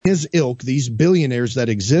his ilk, these billionaires that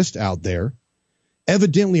exist out there,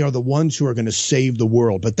 evidently are the ones who are going to save the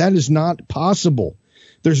world. But that is not possible.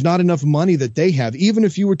 There's not enough money that they have. Even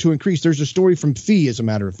if you were to increase, there's a story from Fee, as a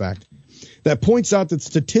matter of fact, that points out that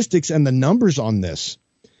statistics and the numbers on this,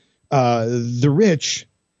 the rich,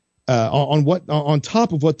 on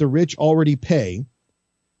top of what the rich already pay,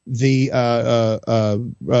 the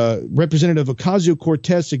Representative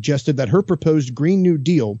Ocasio-Cortez suggested that her proposed Green New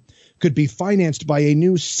Deal could be financed by a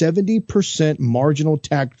new 70% marginal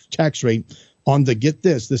tax rate on the, get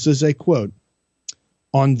this is a quote,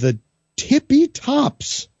 on the tippy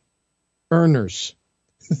tops earners.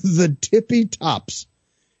 The tippy tops.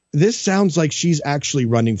 This sounds like she's actually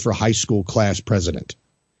running for high school class president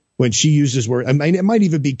when she uses word. I mean, it might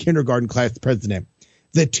even be kindergarten class president.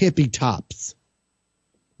 The tippy tops.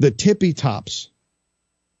 The tippy tops.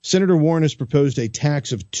 Senator Warren has proposed a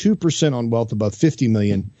tax of 2% on wealth above $50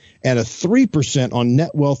 million and a 3% on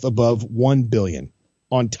net wealth above $1 billion.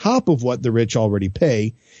 On top of what the rich already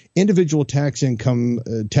pay, individual income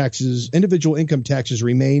taxes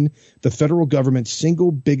remain the federal government's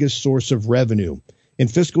single biggest source of revenue. In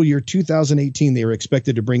fiscal year 2018, they are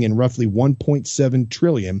expected to bring in roughly $1.7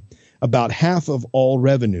 trillion, about half of all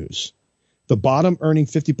revenues. The bottom earning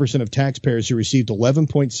 50% of taxpayers who received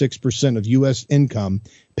 11.6% of U.S. income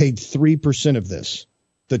paid 3% of this.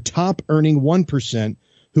 The top earning 1%,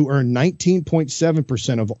 who earned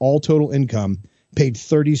 19.7% of all total income, paid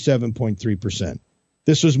 37.3%.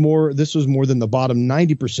 This was more than the bottom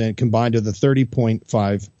 90% combined to the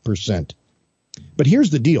 30.5%. But here's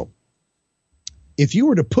the deal. If you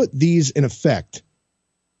were to put these in effect,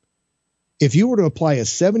 if you were to apply a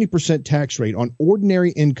 70% tax rate on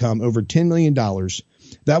ordinary income over $10 million,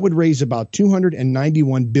 that would raise about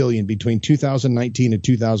 $291 billion between 2019 and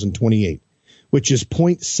 2028, which is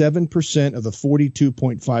 0.7% of the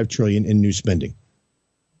 $42.5 trillion in new spending.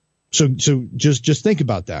 So just think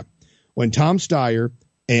about that. When Tom Steyer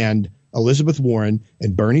and Elizabeth Warren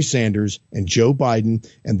and Bernie Sanders and Joe Biden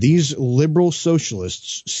and these liberal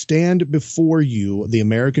socialists stand before you, the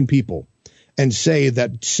American people, and say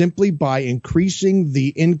that simply by increasing the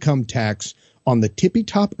income tax on the tippy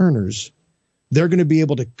top earners, they're going to be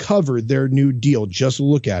able to cover their New Deal. Just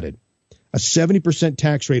look at it. A 70%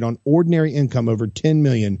 tax rate on ordinary income over 10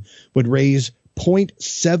 million would raise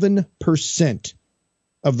 0.7%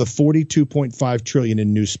 of the 42.5 trillion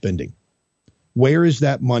in new spending. Where is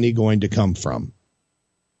that money going to come from?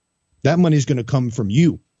 That money is going to come from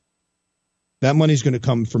you. That money is going to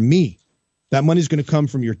come from me. That money is going to come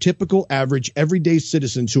from your typical, average, everyday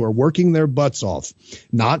citizens who are working their butts off,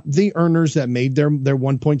 not the earners that made their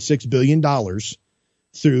 $1.6 billion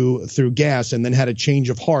through gas and then had a change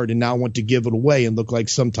of heart and now want to give it away and look like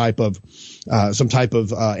some type of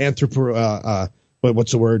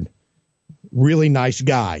really nice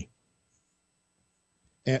guy.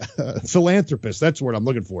 Philanthropist. That's the word I'm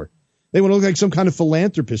looking for. They want to look like some kind of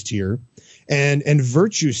philanthropist here and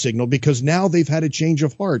virtue signal because now they've had a change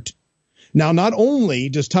of heart. Now, not only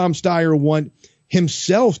does Tom Steyer want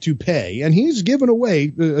himself to pay, and he's given away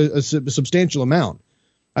a substantial amount.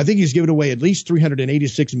 I think he's given away at least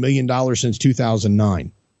 $386 million since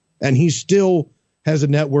 2009, and he still has a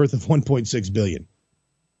net worth of $1.6 billion.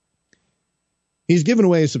 He's given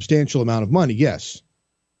away a substantial amount of money, yes.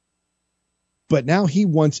 But now he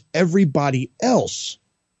wants everybody else,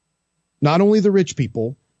 not only the rich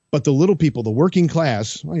people, but the little people, the working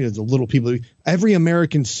class, the little people, every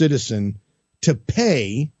American citizen to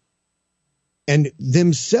pay and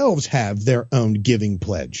themselves have their own giving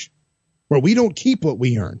pledge where we don't keep what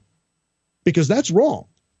we earn because that's wrong.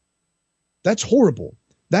 That's horrible.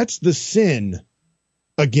 That's the sin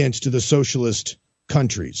against the socialist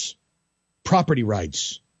countries. Property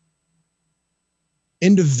rights,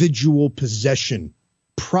 individual possession,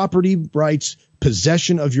 property rights,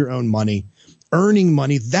 possession of your own money, earning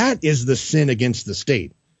money. That is the sin against the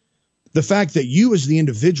state. The fact that you as the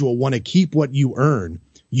individual want to keep what you earn,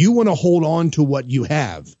 you want to hold on to what you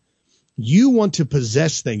have. You want to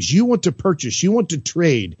possess things. You want to purchase. You want to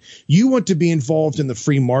trade. You want to be involved in the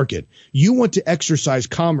free market. You want to exercise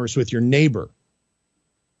commerce with your neighbor.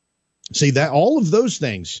 See, that all of those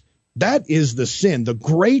things, that is the sin, the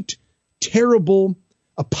great, terrible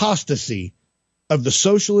apostasy of the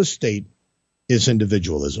socialist state is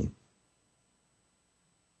individualism.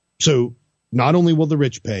 So not only will the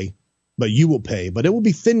rich pay, but you will pay, but it will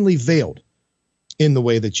be thinly veiled in the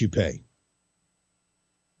way that you pay.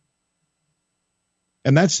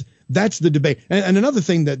 And that's the debate. And another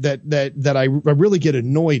thing that I really get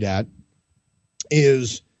annoyed at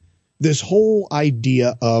is this whole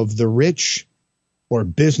idea of the rich or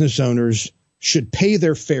business owners should pay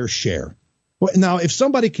their fair share. Well, now, if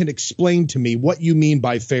somebody can explain to me what you mean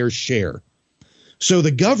by fair share. So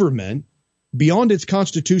the government, beyond its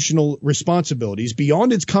constitutional responsibilities,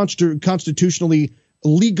 beyond its constitutionally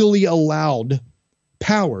legally allowed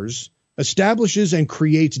powers, establishes and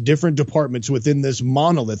creates different departments within this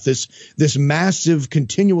monolith, this massive,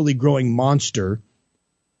 continually growing monster.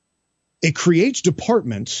 It creates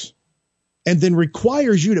departments and then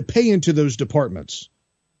requires you to pay into those departments.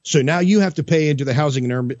 So now you have to pay into the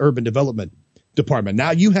Housing and Urban Development Department.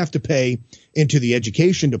 Now you have to pay into the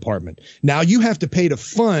Education Department. Now you have to pay to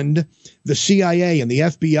fund the CIA and the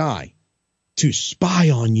FBI to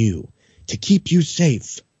spy on you, to keep you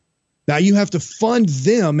safe. Now you have to fund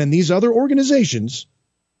them and these other organizations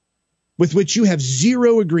with which you have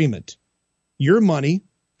zero agreement. Your money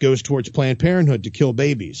goes towards Planned Parenthood to kill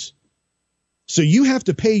babies. So you have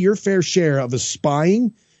to pay your fair share of a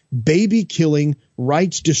spying, baby-killing,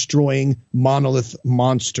 rights-destroying monolith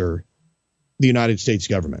monster, the United States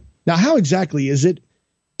government. Now, how exactly is it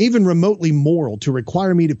even remotely moral to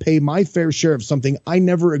require me to pay my fair share of something I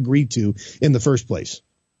never agreed to in the first place?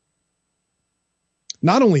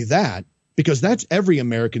 Not only that, because that's every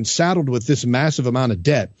American saddled with this massive amount of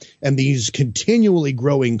debt and these continually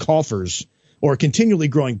growing coffers or continually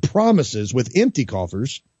growing promises with empty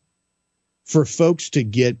coffers for folks to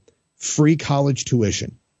get free college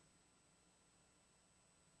tuition.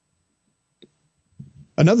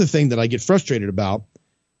 Another thing that I get frustrated about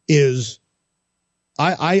is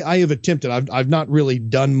I have attempted, I've not really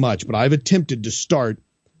done much, but I've attempted to start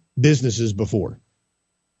businesses before.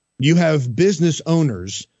 You have business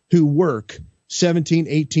owners who work 17,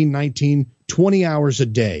 18, 19, 20 hours a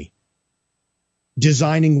day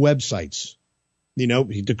designing websites. You know,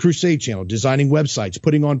 the Crusade Channel, designing websites,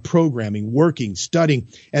 putting on programming, working, studying,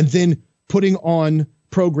 and then putting on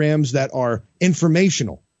programs that are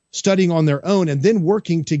informational, studying on their own, and then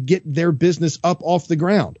working to get their business up off the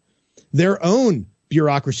ground. Their own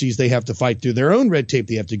bureaucracies they have to fight through, their own red tape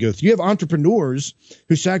they have to go through. You have entrepreneurs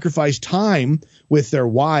who sacrifice time with their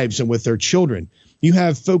wives and with their children. You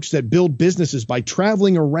have folks that build businesses by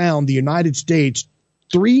traveling around the United States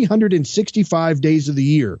 365 days of the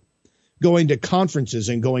year, going to conferences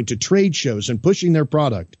and going to trade shows and pushing their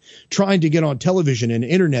product, trying to get on television and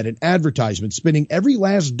internet and advertisement, spending every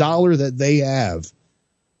last dollar that they have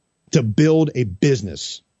to build a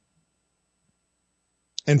business.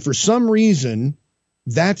 And for some reason,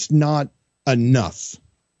 that's not enough.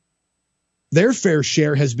 Their fair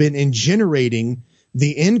share has been in generating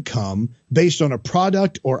the income based on a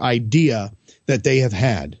product or idea that they have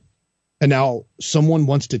had. And now someone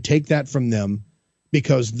wants to take that from them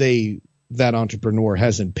because that entrepreneur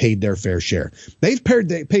hasn't paid their fair share. They've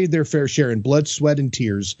paid their fair share in blood, sweat, and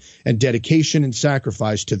tears and dedication and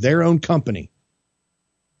sacrifice to their own company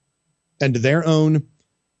and to their own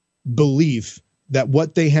belief that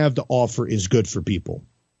what they have to offer is good for people.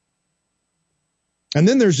 And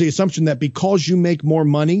then there's the assumption that because you make more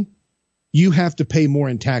money, you have to pay more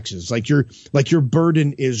in taxes, like your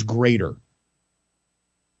burden is greater.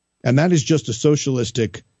 And that is just a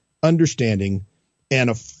socialistic understanding and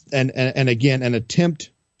again, an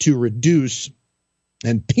attempt to reduce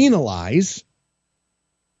and penalize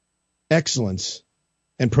excellence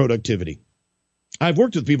and productivity. I've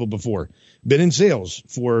worked with people before, been in sales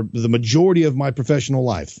for the majority of my professional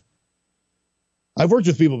life. I've worked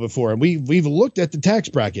with people before, and we've looked at the tax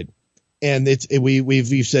bracket, and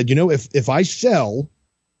we've said, you know, if I sell,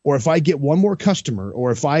 or if I get one more customer,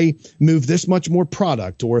 or if I move this much more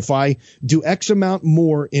product, or if I do X amount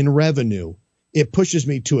more in revenue, it pushes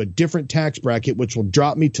me to a different tax bracket, which will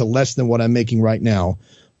drop me to less than what I'm making right now.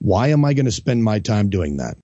 Why am I going to spend my time doing that?